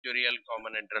Actuarial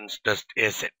Common Entrance Test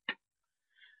ACET.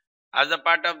 As a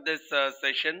part of this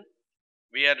session,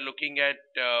 we are looking at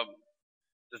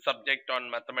the subject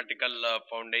on mathematical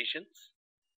foundations.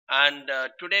 And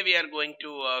today we are going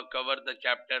to cover the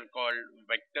chapter called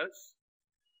vectors.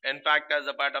 In fact, as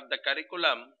a part of the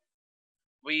curriculum,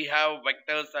 we have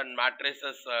vectors and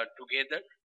matrices together.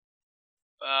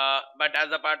 But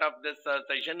as a part of this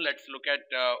session, let's look at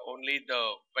only the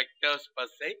vectors per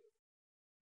se,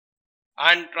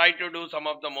 and try to do some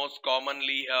of the most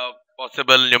commonly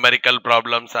possible numerical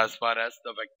problems as far as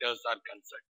the vectors are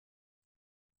concerned.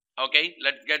 Okay,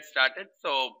 let's get started.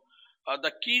 So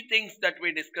the key things that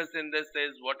we discuss in this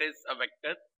is what is a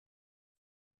vector,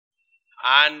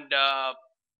 and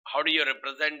how do you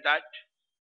represent that,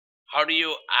 how do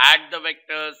you add the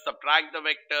vectors, subtract the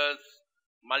vectors,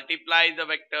 multiply the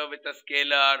vector with a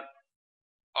scalar,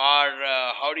 or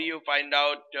how do you find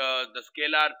out the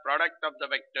scalar product of the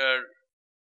vector,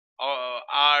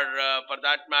 or for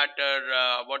that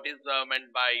matter, what is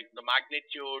meant by the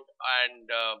magnitude and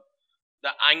the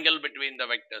angle between the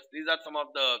vectors. These are some of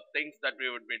the things that we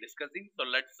would be discussing. So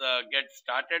let's get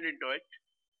started into it.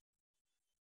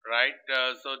 Right.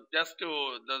 So just to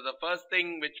the first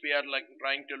thing which we are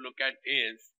trying to look at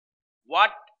is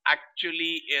what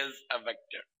actually is a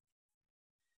vector.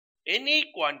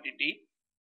 Any quantity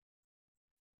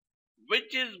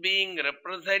which is being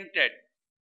represented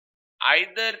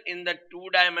either in the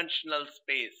two-dimensional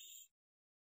space,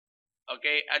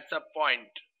 okay, at a point.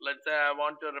 Let's say I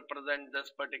want to represent this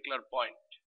particular point,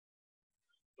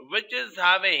 which is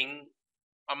having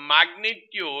a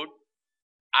magnitude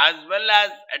as well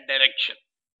as a direction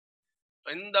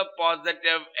in the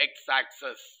positive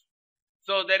x-axis.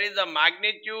 So there is a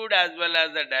magnitude as well as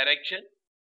a direction.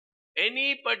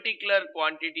 Any particular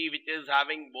quantity which is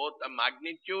having both a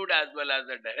magnitude as well as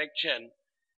a direction,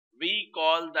 we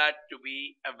call that to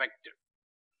be a vector.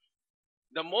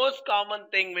 The most common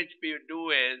thing which we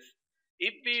do is,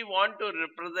 if we want to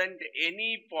represent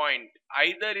any point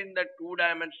either in the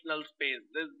two-dimensional space,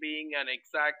 this being an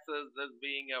x-axis, this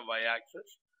being a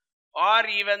y-axis, or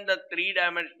even the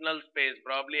three-dimensional space,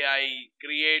 probably I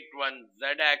create one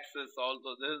z-axis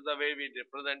also. This is the way we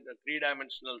represent the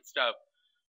three-dimensional stuff.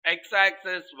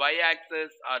 X-axis,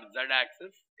 y-axis or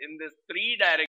z-axis. In this three direction